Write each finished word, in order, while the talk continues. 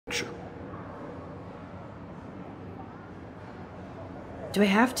Do I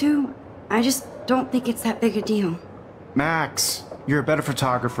have to? I just don't think it's that big a deal. Max, you're a better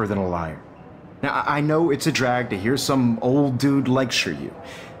photographer than a liar. Now, I know it's a drag to hear some old dude lecture you,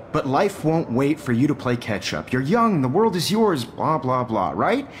 but life won't wait for you to play catch-up. You're young, the world is yours, blah, blah, blah,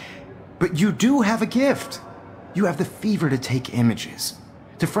 right? But you do have a gift. You have the fever to take images,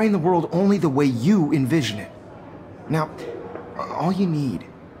 to frame the world only the way you envision it. Now, all you need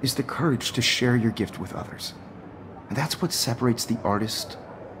is the courage to share your gift with others. And that's what separates the artist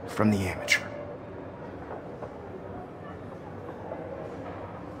from the amateur.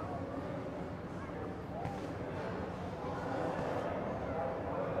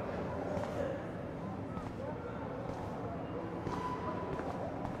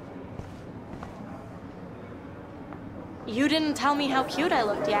 You didn't tell me how cute I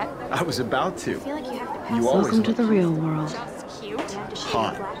looked yet. I was about to. I feel like you have to pass. You always Welcome to the real world. Just cute.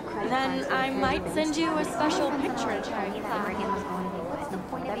 hot. Then I might send you a special picture to try.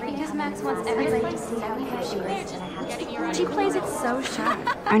 Because Max wants everybody to see how cute she is. She plays it so shy.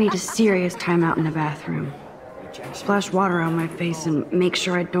 I need a serious timeout in the bathroom. Splash water on my face and make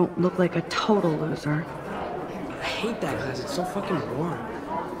sure I don't look like a total loser. I hate that class. It's so fucking boring.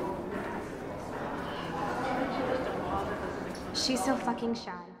 She's so fucking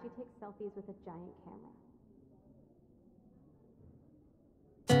shy. She takes selfies with a giant camera.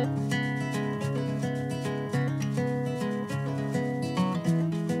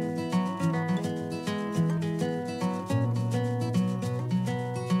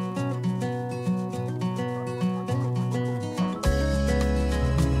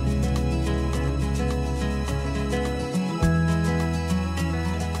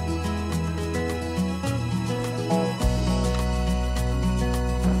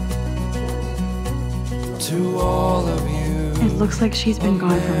 To all of you, It looks like she's been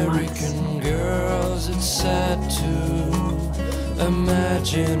gone for months. American girls, it's sad to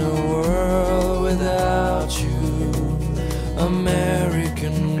imagine a world without you.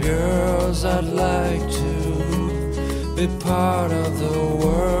 American girls, I'd like to be part of the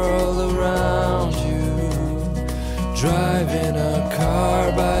world around you. Driving a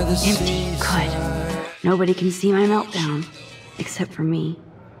car by the Empty. seaside. Good. Nobody can see my meltdown, except for me.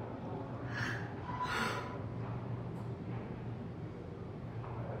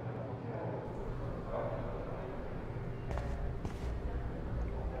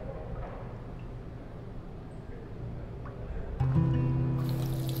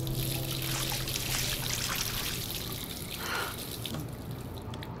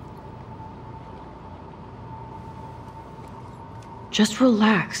 Just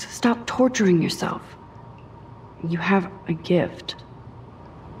relax. Stop torturing yourself. You have a gift.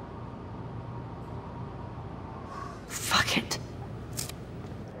 Fuck it.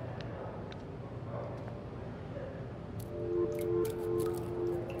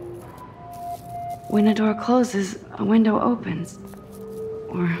 When a door closes, a window opens.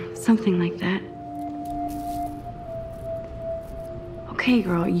 Or something like that. Okay,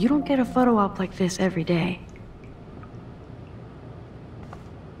 girl, you don't get a photo op like this every day.